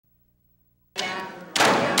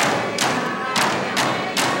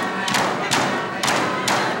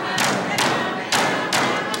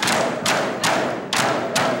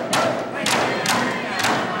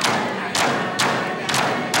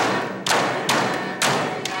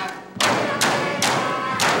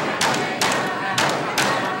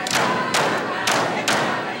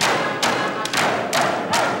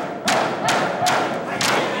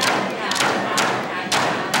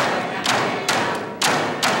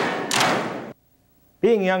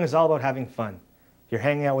Being young is all about having fun. If you're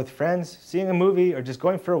hanging out with friends, seeing a movie, or just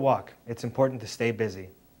going for a walk, it's important to stay busy.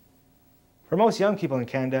 For most young people in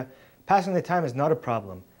Canada, passing the time is not a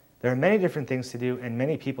problem. There are many different things to do and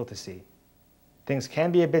many people to see. Things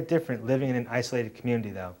can be a bit different living in an isolated community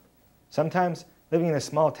though. Sometimes, living in a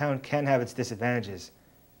small town can have its disadvantages.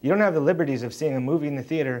 You don't have the liberties of seeing a movie in the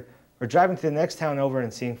theater or driving to the next town over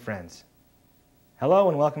and seeing friends. Hello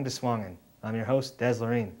and welcome to SUAANGAN. I'm your host, Dez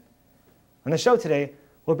Loreen. On the show today,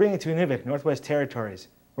 we'll bring you to Inuvik, Northwest Territories,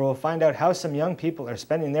 where we'll find out how some young people are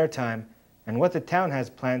spending their time and what the town has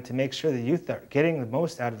planned to make sure the youth are getting the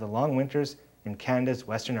most out of the long winters in Canada's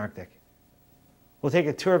Western Arctic. We'll take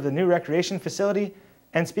a tour of the new recreation facility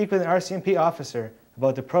and speak with an RCMP officer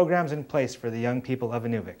about the programs in place for the young people of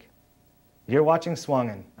Inuvik. You're watching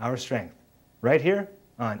SUAANGAN, Our Strength, right here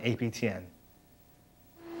on APTN.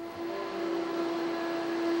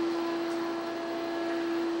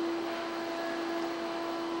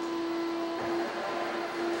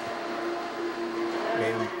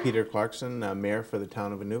 I'm Peter Clarkson, Mayor for the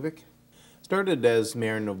town of Inuvik. Started as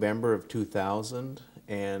Mayor in November of 2000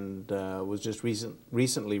 and was just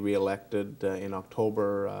recently re-elected in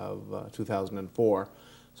October of 2004.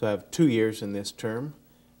 So I have 2 years in this term.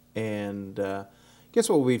 And guess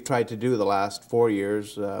what we've tried to do the last 4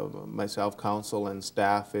 years, myself, council, and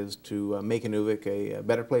staff, is to make Inuvik a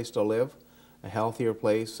better place to live, a healthier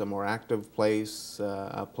place, a more active place,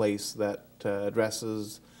 a place that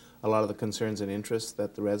addresses a lot of the concerns and interests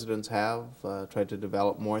that the residents have, tried to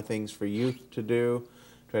develop more things for youth to do,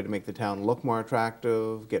 tried to make the town look more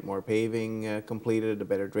attractive, get more paving completed, a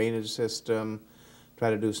better drainage system,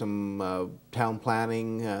 try to do some town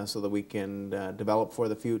planning so that we can develop for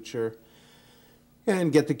the future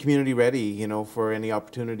and get the community ready, you know, for any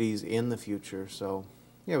opportunities in the future. So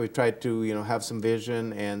yeah, we've tried to, you know, have some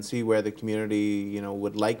vision and see where the community, you know,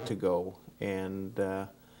 would like to go, and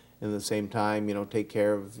at the same time, you know, take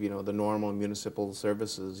care of, you know, the normal municipal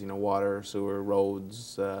services, you know, water, sewer,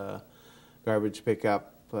 roads, garbage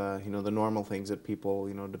pickup, you know, the normal things that people,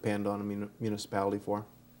 you know, depend on a municipality for.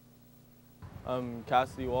 I'm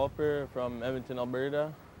Cassidy Walper from Edmonton,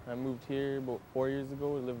 Alberta. I moved here about 4 years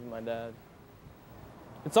ago to live with my dad.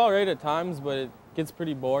 It's all right at times, but it gets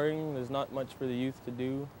pretty boring. There's not much for the youth to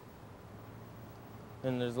do.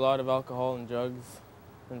 And there's a lot of alcohol and drugs,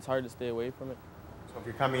 and it's hard to stay away from it. So if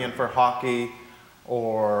you're coming in for hockey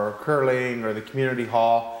or curling or the community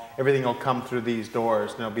hall, everything will come through these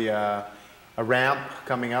doors. There'll be a ramp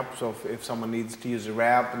coming up, so if someone needs to use a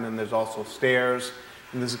ramp, and then there's also stairs.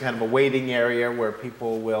 And this is kind of a waiting area where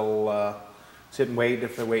people will sit and wait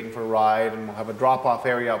if they're waiting for a ride, and we'll have a drop-off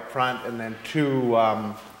area up front and then two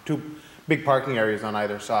big parking areas on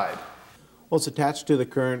either side. Well, it's attached to the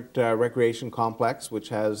current recreation complex, which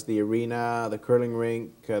has the arena, the curling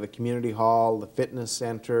rink, the community hall, the fitness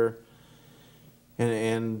center,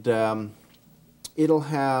 and it'll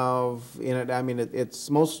have in it, I mean, it's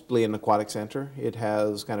mostly an aquatic center. It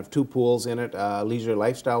has kind of 2 pools in it, a leisure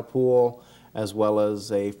lifestyle pool, as well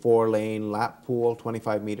as a 4-lane lap pool,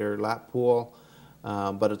 25-meter lap pool.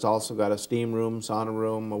 But it's also got a steam room, sauna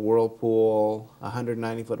room, a whirlpool, a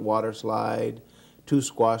 190-foot water slide, 2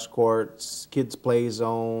 squash courts, kids play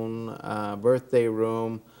zone, birthday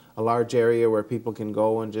room, a large area where people can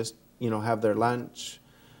go and just, you know, have their lunch.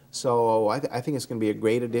 So I think it's going to be a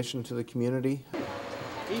great addition to the community.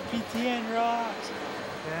 APTN rocks!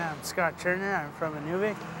 Yeah, I'm Scott Turner. I'm from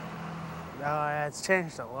Inuvik. It's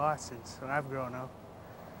changed a lot since when I've grown up.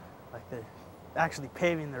 Like they're actually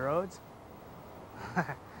paving the roads.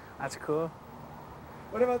 That's cool.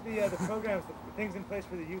 What about the programs, the things in place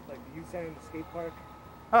for the youth, like the youth center and the skate park?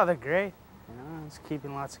 Oh, they're great. You know, it's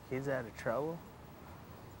keeping lots of kids out of trouble.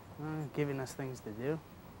 Giving us things to do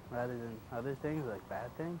rather than other things like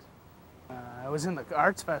bad things. I was in the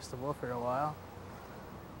arts festival for a while.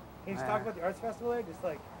 Can you just talk about the arts festival there? Just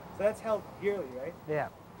like, so that's held yearly, right? Yeah.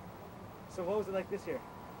 So what was it like this year?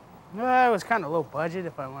 Well, it was kind of low budget,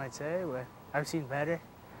 if I might say, but I've seen better.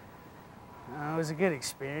 It was a good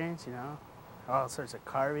experience, you know. All sorts of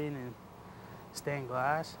carving and stained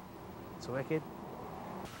glass. It's wicked.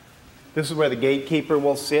 This is where the gatekeeper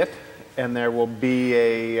will sit, and there will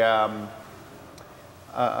be a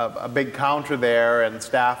big counter there, and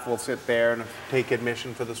staff will sit there and take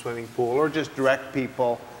admission for the swimming pool, or just direct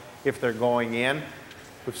people if they're going in.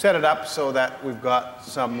 We've set it up so that we've got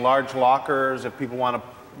some large lockers if people want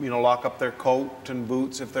to, you know, lock up their coat and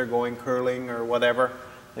boots if they're going curling or whatever.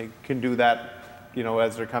 They can do that, you know,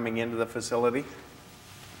 as they're coming into the facility.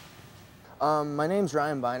 My name's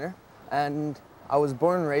Ryan Biner, and I was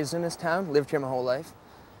born and raised in this town, lived here my whole life.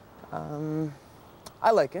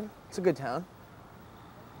 I like it. It's a good town.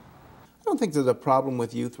 don't think there's a problem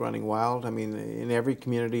with youth running wild. I mean, in every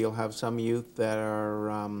community you'll have some youth that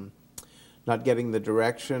are not getting the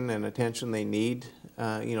direction and attention they need,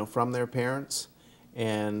 you know, from their parents,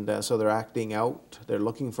 and so they're acting out. They're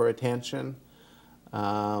looking for attention. You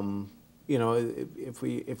know, if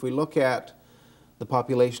we look at the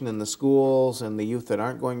population in the schools and the youth that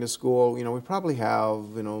aren't going to school, you know, we probably have,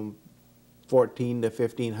 you know, 1,400 to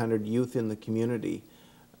 1,500 youth in the community.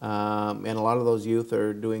 And a lot of those youth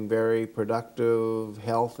are doing very productive,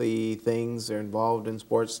 healthy things. They're involved in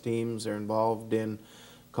sports teams. They're involved in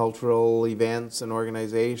cultural events and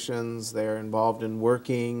organizations. They're involved in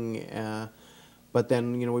working. But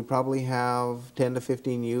then, you know, we probably have 10 to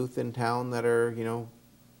 15 youth in town that are, you know,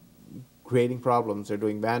 creating problems. They're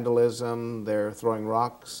doing vandalism. They're throwing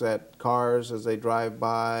rocks at cars as they drive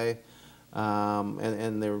by.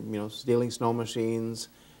 And they're, you know, stealing snow machines.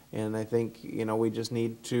 And I think, you know, we just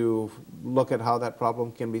need to look at how that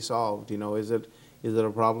problem can be solved. You know, is it a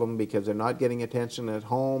problem because they're not getting attention at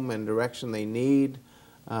home and direction they need?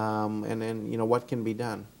 And then, you know, what can be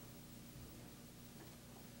done?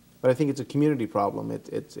 But I think it's a community problem.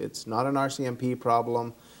 It's not an RCMP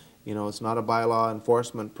problem. You know, it's not a bylaw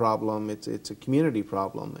enforcement problem. It's a community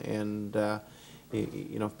problem. And,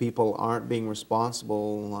 you know, if people aren't being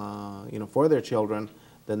responsible, you know, for their children,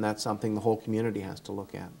 then that's something the whole community has to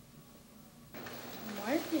look at.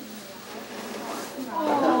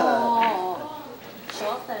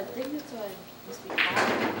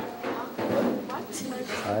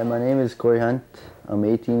 Hi, my name is Corey Hunt. I'm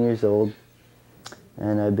 18 years old,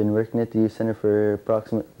 and I've been working at the youth center for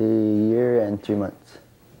approximately a year and 3 months.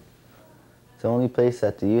 It's the only place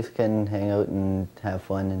that the youth can hang out and have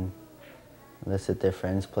fun, and unless it's their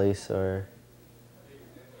friend's place or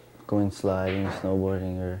going sliding,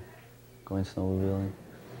 snowboarding, or going snowmobiling.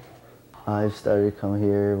 I've started coming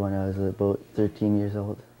here when I was about 13 years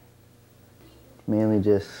old. Mainly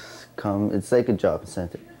just come, it's like a job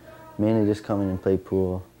center. Mainly just come in and play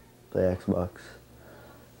pool, play Xbox,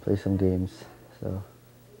 play some games, so.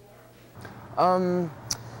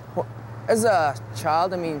 As a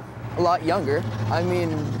child, I mean, a lot younger, I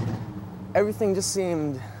mean, everything just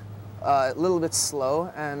seemed a little bit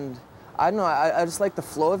slow, and I don't know, I just like the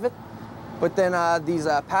flow of it. But then these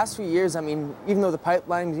past few years, I mean, even though the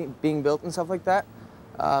pipeline being built and stuff like that,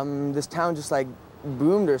 this town just like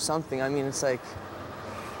boomed or something. I mean, it's like,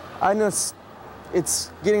 I know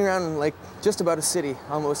it's getting around like just about a city,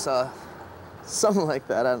 almost something like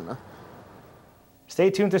that, I don't know. Stay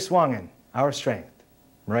tuned to SUAANGAN, Our Strength,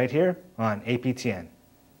 right here on APTN.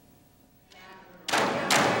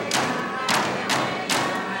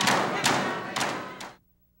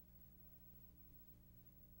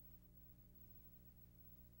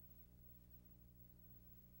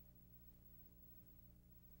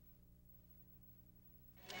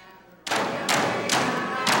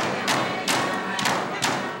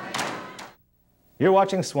 You're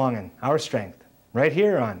watching SUAANGAN, Our Strength, right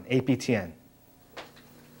here on APTN.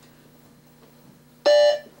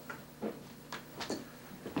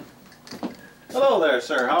 Hello there,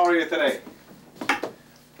 sir. How are you today?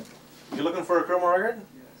 You looking for a criminal record?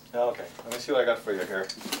 Yes. Okay. Let me see what I got for you here.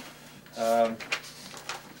 What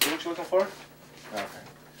you looking for? Okay.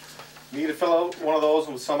 You need to fill out one of those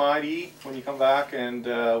with some ID when you come back, and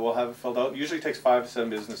we'll have it filled out. It usually takes 5 to 7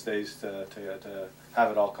 business days to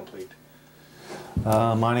have it all complete.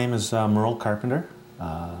 My name is Merle Carpenter,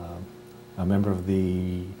 a member of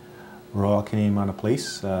the Royal Canadian Mounted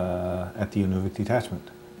Police at the Inuvik detachment.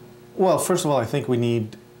 Well, first of all, I think we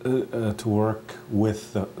need to work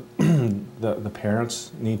with the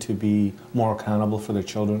parents, need to be more accountable for their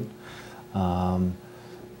children.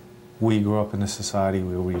 We grew up in a society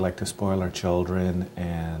where we like to spoil our children,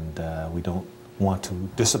 and we don't want to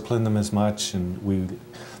discipline them as much, and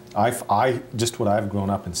just what I've grown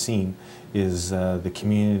up and seen is the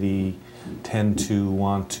community tend to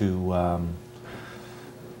want to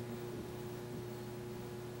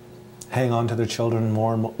hang on to their children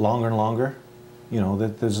longer and longer. You know,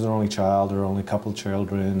 that there's their only child or only couple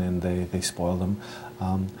children, and they spoil them.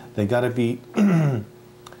 They got to be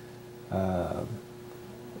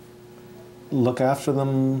look after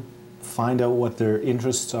them, find out what their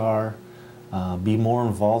interests are, be more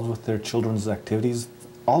involved with their children's activities.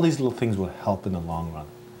 All these little things will help in the long run,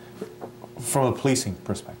 from a policing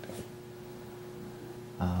perspective.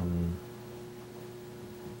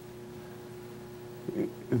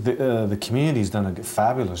 The community's done a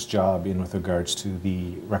fabulous job with regards to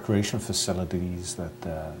the recreation facilities that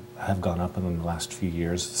have gone up in the last few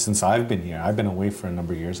years. Since I've been here, I've been away for a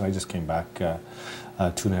number of years. I just came back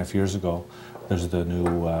 2.5 years ago. There's the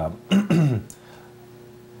new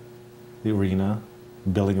the arena,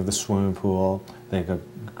 building of the swimming pool. They got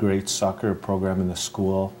a great soccer program in the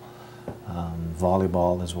school,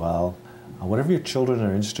 volleyball as well. Whatever your children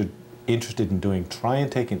are interested in doing, try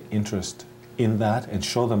and take an interest in that and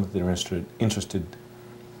show them that they're interested.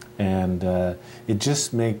 And it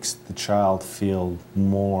just makes the child feel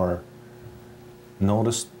more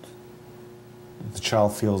noticed. The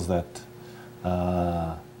child feels that,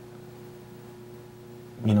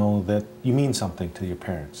 you know, that you mean something to your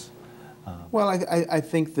parents. Well, I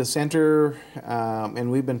think the center,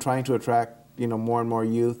 and we've been trying to attract, you know, more and more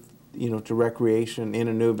youth, you know, to recreation in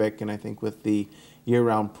Inuvik, and I think with the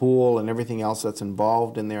year-round pool and everything else that's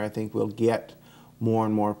involved in there, I think we'll get more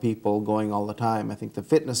and more people going all the time. I think the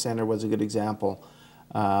fitness center was a good example.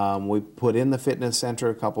 We put in the fitness center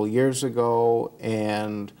a couple years ago,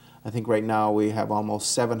 and I think right now we have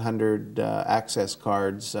almost 700 access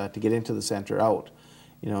cards to get into the center out.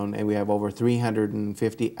 You know, and we have over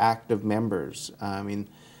 350 active members. I mean,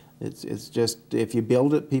 it's just, if you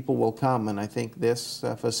build it, people will come, and I think this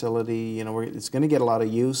facility, you know, it's going to get a lot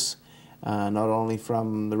of use, not only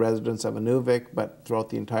from the residents of Inuvik, but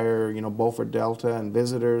throughout the entire, you know, Beaufort Delta and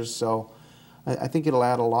visitors. So I think it'll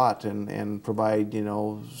add a lot and provide, you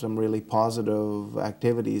know, some really positive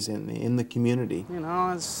activities in the community. You know,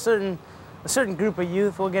 a certain group of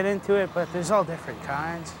youth will get into it, but there's all different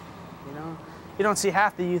kinds, you know. You don't see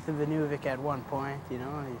half the youth of Inuvik at one point, you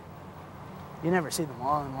know. You never see them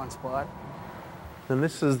all in one spot. And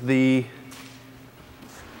this is the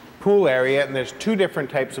pool area, and there's two different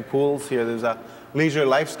types of pools here. There's a leisure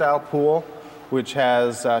lifestyle pool, which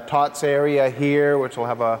has a tots area here, which will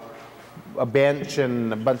have a bench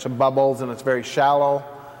and a bunch of bubbles, and it's very shallow.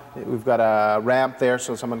 We've got a ramp there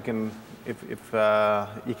so someone can, if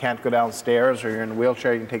you can't go downstairs or you're in a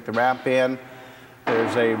wheelchair, you can take the ramp in.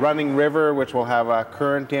 There's a running river which will have a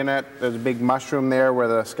current in it. There's a big mushroom there where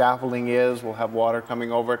the scaffolding is. We'll have water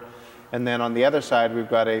coming over it. And then on the other side, we've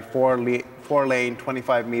got a four-lane,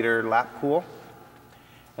 25-meter lap pool.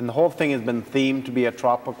 And the whole thing has been themed to be a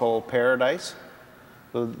tropical paradise.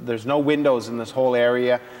 So there's no windows in this whole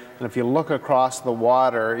area. And if you look across the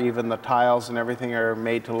water, even the tiles and everything are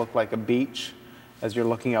made to look like a beach as you're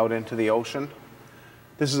looking out into the ocean.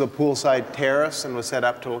 This is a poolside terrace and was set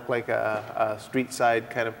up to look like a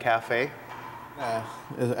street-side kind of cafe.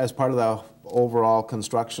 As part of the overall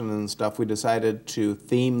construction and stuff, we decided to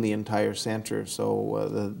theme the entire center.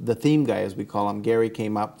 So the theme guy, as we call him, Gary,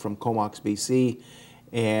 came up from Comox, BC,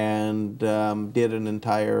 and did an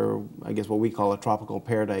entire, I guess what we call a tropical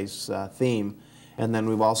paradise theme. And then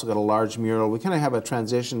we've also got a large mural. We kind of have a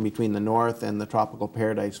transition between the north and the tropical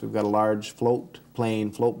paradise. We've got a large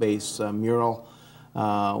float-base mural,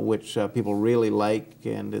 which people really like,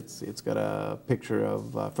 and it's got a picture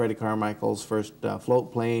of Freddie Carmichael's first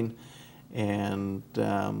float plane, and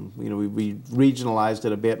you know, we regionalized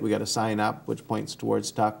it a bit. We got a sign up which points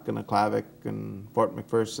towards Tuck and Aklavik and Fort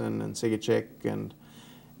McPherson and Sigachik, and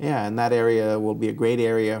yeah, and that area will be a great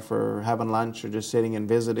area for having lunch or just sitting and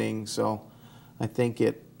visiting. So I think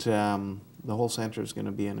the whole center is going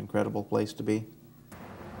to be an incredible place to be.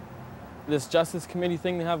 This Justice Committee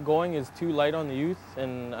thing they have going is too light on the youth,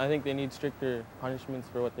 and I think they need stricter punishments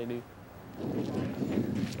for what they do.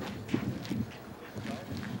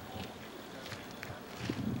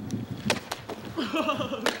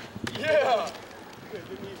 Yeah!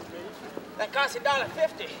 That costs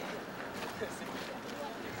 $1.50.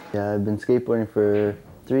 Yeah, I've been skateboarding for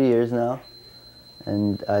 3 years now,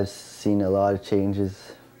 and I've seen a lot of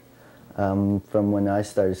changes. From when I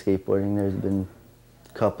started skateboarding, there's been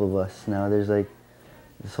a couple of us. Now there's like,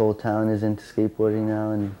 this whole town is into skateboarding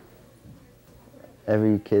now, and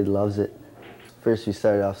every kid loves it. First we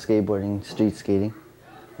started off skateboarding, street skating,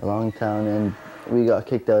 along town, and we got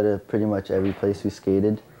kicked out of pretty much every place we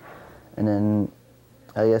skated. And then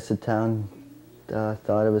I guess the town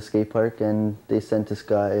thought of a skate park, and they sent this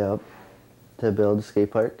guy up to build a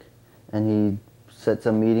skate park, and he set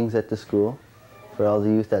some meetings at the school for all the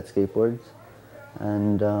youth that skateboards,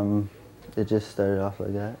 and it just started off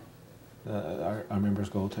like that. Our members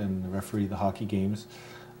go to and referee the hockey games.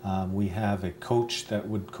 We have a coach that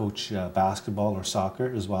would coach basketball or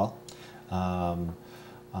soccer as well. I'm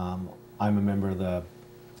a member of the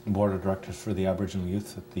board of directors for the Aboriginal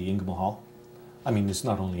youth at the Ingham Hall. I mean, it's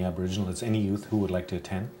not only Aboriginal, it's any youth who would like to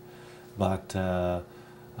attend. But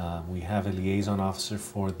we have a liaison officer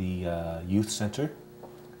for the youth center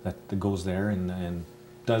that goes there and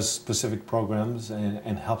does specific programs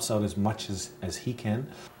and helps out as much as he can.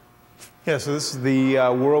 Yeah, so this is the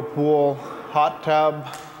whirlpool hot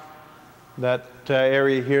tub. That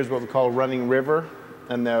area here is what we call running river,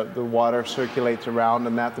 and the water circulates around,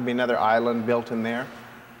 and that will be another island built in there.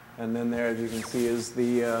 And then there, as you can see, is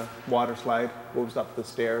the water slide. Moves up the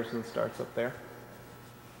stairs and starts up there.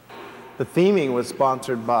 The theming was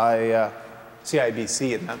sponsored by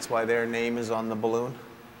CIBC, and that's why their name is on the balloon.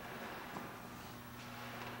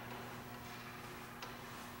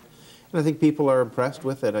 And I think people are impressed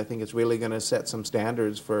with it. I think it's really going to set some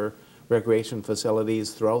standards for recreation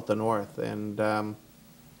facilities throughout the north. And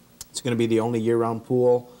it's going to be the only year-round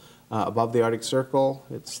pool above the Arctic Circle.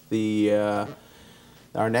 It's the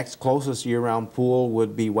our next closest year-round pool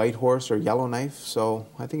would be Whitehorse or Yellowknife. So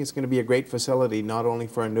I think it's going to be a great facility, not only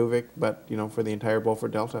for Inuvik, but for the entire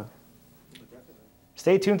Beaufort Delta.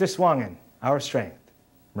 Stay tuned to SUAANGAN, Our Strength,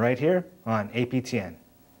 right here on APTN.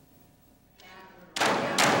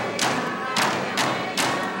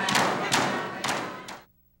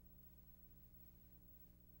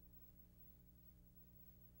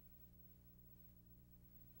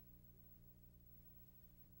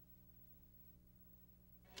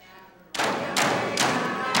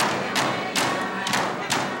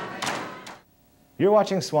 You're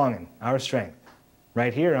watching SUAANGAN, Our Strength,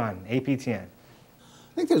 right here on APTN.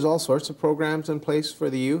 I think there's all sorts of programs in place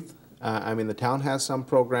for the youth. I mean, the town has some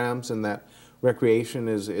programs, and that recreation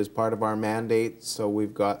is part of our mandate. So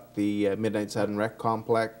we've got the Midnight Sun Rec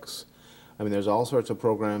Complex. I mean, there's all sorts of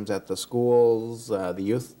programs at the schools.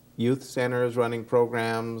 The youth center is running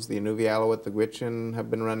programs. The Inuvialuit, the Gwich'in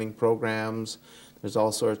have been running programs. There's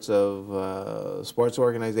all sorts of sports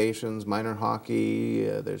organizations, minor hockey,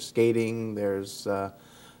 there's skating, there's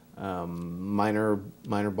minor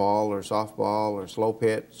ball or softball or slow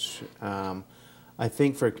pitch. I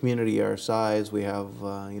think for a community our size, we have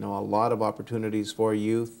a lot of opportunities for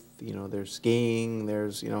youth. There's skiing,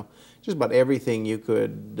 there's just about everything you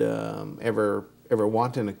could ever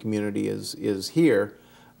want in a community is here.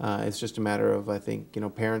 It's just a matter of, I think,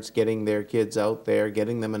 parents getting their kids out there,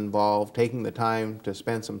 getting them involved, taking the time to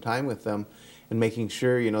spend some time with them, and making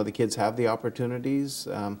sure, the kids have the opportunities.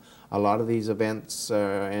 A lot of these events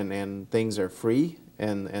and things are free,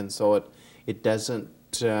 and so it doesn't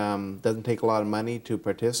take a lot of money to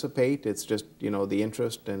participate. It's just, the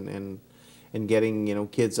interest and getting,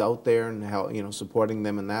 kids out there and how, supporting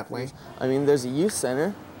them in that way. I mean, there's a youth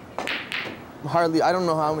center. I don't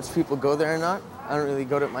know how much people go there or not. I don't really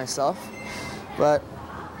go to it myself, but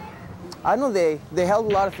I know they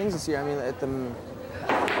held a lot of things this year. I mean, at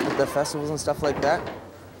the festivals and stuff like that,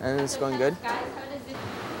 and it's going good.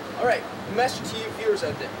 All right, the message to you viewers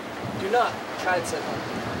out there: do not try to set home.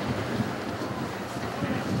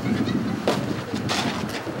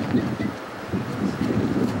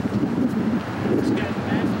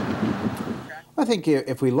 I think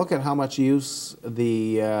if we look at how much use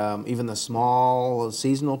even the small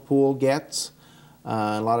seasonal pool gets,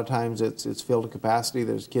 a lot of times it's filled to capacity.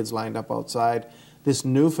 There's kids lined up outside. This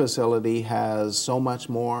new facility has so much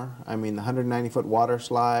more. I mean, the 190-foot water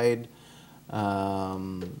slide,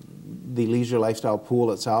 the leisure lifestyle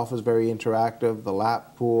pool itself is very interactive, the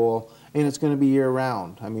lap pool, and it's going to be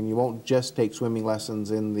year-round. I mean, you won't just take swimming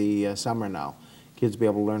lessons in the summer now. Kids will be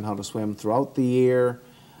able to learn how to swim throughout the year.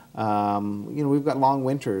 We've got long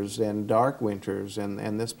winters and dark winters,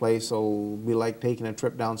 and this place will be like taking a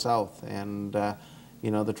trip down south and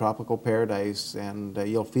the tropical paradise, and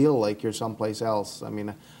you'll feel like you're someplace else. I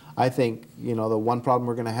mean, I think the one problem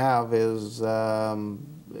we're going to have is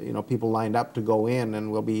people lined up to go in,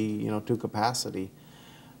 and we'll be to capacity.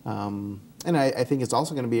 And I think it's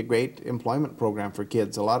also going to be a great employment program for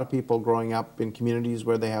kids. A lot of people growing up in communities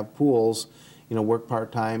where they have pools work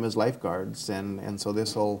part-time as lifeguards, and so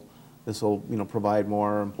this will provide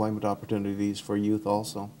more employment opportunities for youth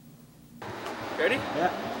also. Ready?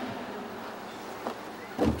 Yeah.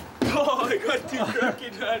 Oh, I got too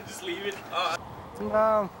crooked. Just leave it.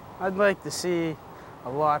 I'd like to see a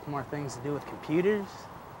lot more things to do with computers,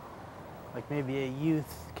 like maybe a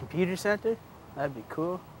youth computer center. That'd be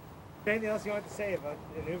cool. Anything else you want to say about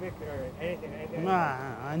Inuvik or anything?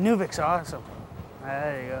 Inuvik's awesome.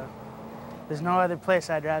 There you go. There's no other place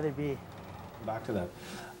I'd rather be. Back to that.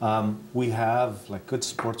 We have good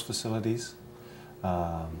sports facilities.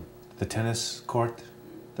 The tennis court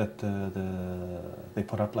that they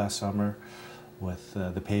put up last summer with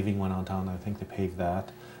the paving went on town. I think they paved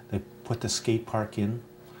that. They put the skate park in.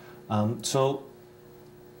 So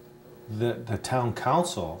the town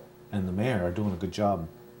council and the mayor are doing a good job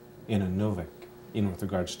in Inuvik with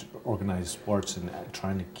regards to organized sports and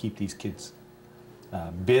trying to keep these kids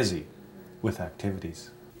busy with activities.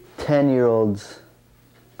 10-year-olds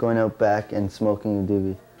going out back and smoking a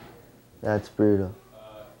doobie. That's brutal.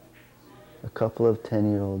 A couple of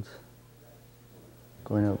 10-year-olds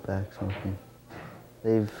going out back smoking.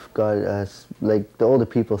 They've got us, the older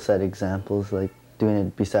people set examples, doing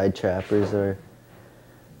it beside trappers or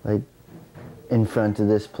like in front of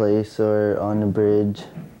this place or on the bridge,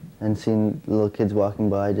 and seeing little kids walking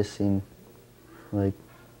by just seemed like,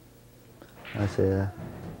 I say that.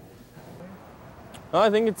 Well,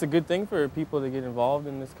 I think it's a good thing for people to get involved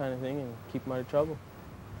in this kind of thing and keep them out of trouble.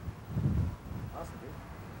 Awesome, dude.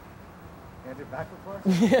 You want to do it backward for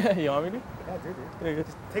us? Yeah, you want me to? Yeah, dude.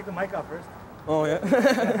 Just take the mic off first. Oh,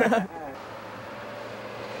 yeah.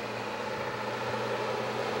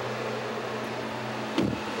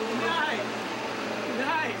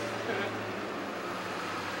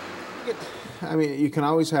 I mean, you can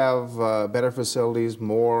always have better facilities,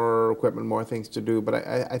 more equipment, more things to do, but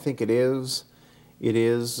I think it is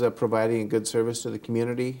providing a good service to the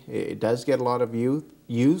community. It does get a lot of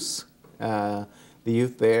use. The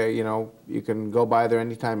youth there, you know, you can go by there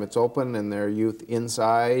anytime it's open, and there are youth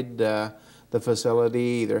inside the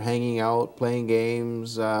facility, either hanging out, playing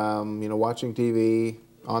games, you know, watching TV,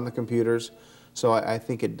 on the computers. So I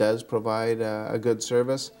think it does provide a good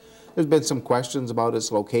service. There's been some questions about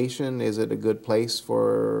its location. Is it a good place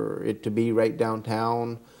for it to be right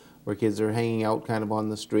downtown where kids are hanging out kind of on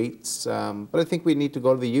the streets? But I think we need to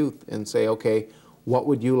go to the youth and say, okay, what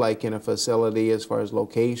would you like in a facility as far as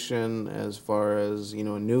location, as far as, you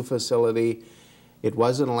know, a new facility? It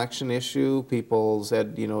was an election issue. People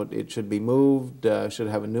said, you know, it should be moved, should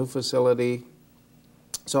have a new facility.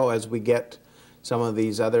 So as we get some of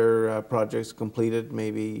these other projects completed,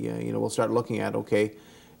 maybe, you know, we'll start looking at, okay,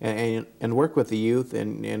 and work with the youth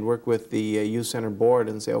and work with the youth center board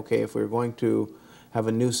and say, okay, if we're going to have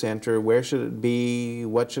a new center, where should it be,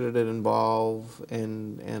 what should it involve,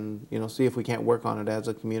 and you know, see if we can't work on it as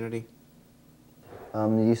a community. The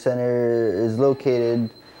youth center is located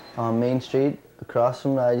on Main Street across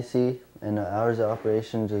from the IDC, and the hours of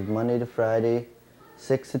operations is Monday to Friday,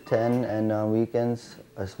 6 to 10, and on weekends,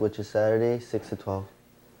 which is Saturday, 6 to 12.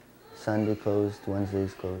 Sunday closed,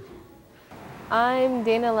 Wednesdays closed. I'm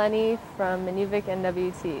Dana Lenny from Inuvik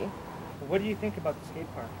NWT. What do you think about the skate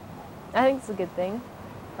park? I think it's a good thing.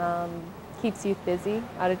 Keeps youth busy,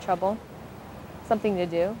 out of trouble. Something to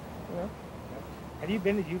do, you know. Have you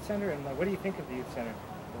been to youth center, and like, what do you think of the youth center,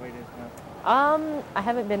 the way it is now? I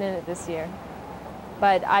haven't been in it this year,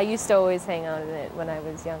 but I used to always hang out in it when I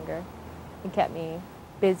was younger. It kept me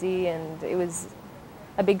busy, and it was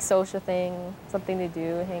a big social thing, something to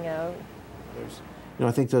do, hang out. You know,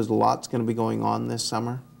 I think there's lots going to be going on this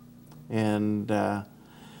summer, and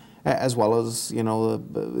as well as, you know,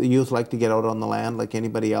 the youth like to get out on the land like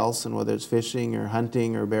anybody else, and whether it's fishing or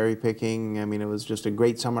hunting or berry picking. I mean, it was just a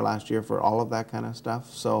great summer last year for all of that kind of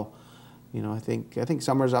stuff. So, you know, I think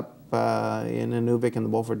summer's up in Inuvik and the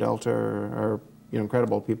Beaufort Delta are you know,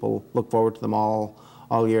 incredible. People look forward to them all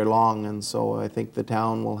year long, and so I think the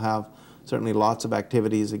town will have certainly lots of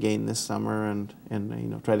activities again this summer, and you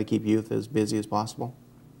know, try to keep youth as busy as possible.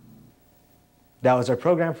 That was our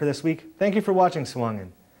program for this week. Thank you for watching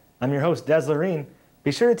SUAANGAN. I'm your host, Dez Loreen.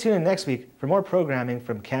 Be sure to tune in next week for more programming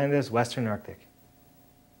from Canada's Western Arctic.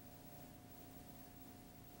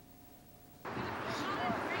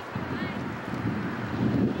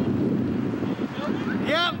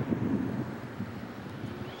 Yep.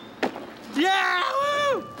 Yeah!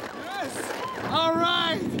 Woo! Yes! All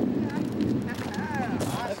right!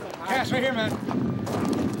 Cash right here, man.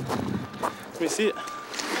 Let me see it.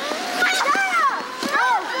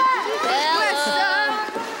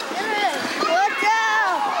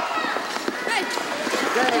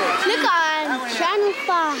 Look on Channel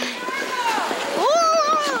 5.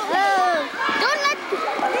 Don't let...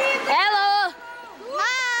 Hello.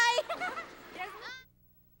 Hi.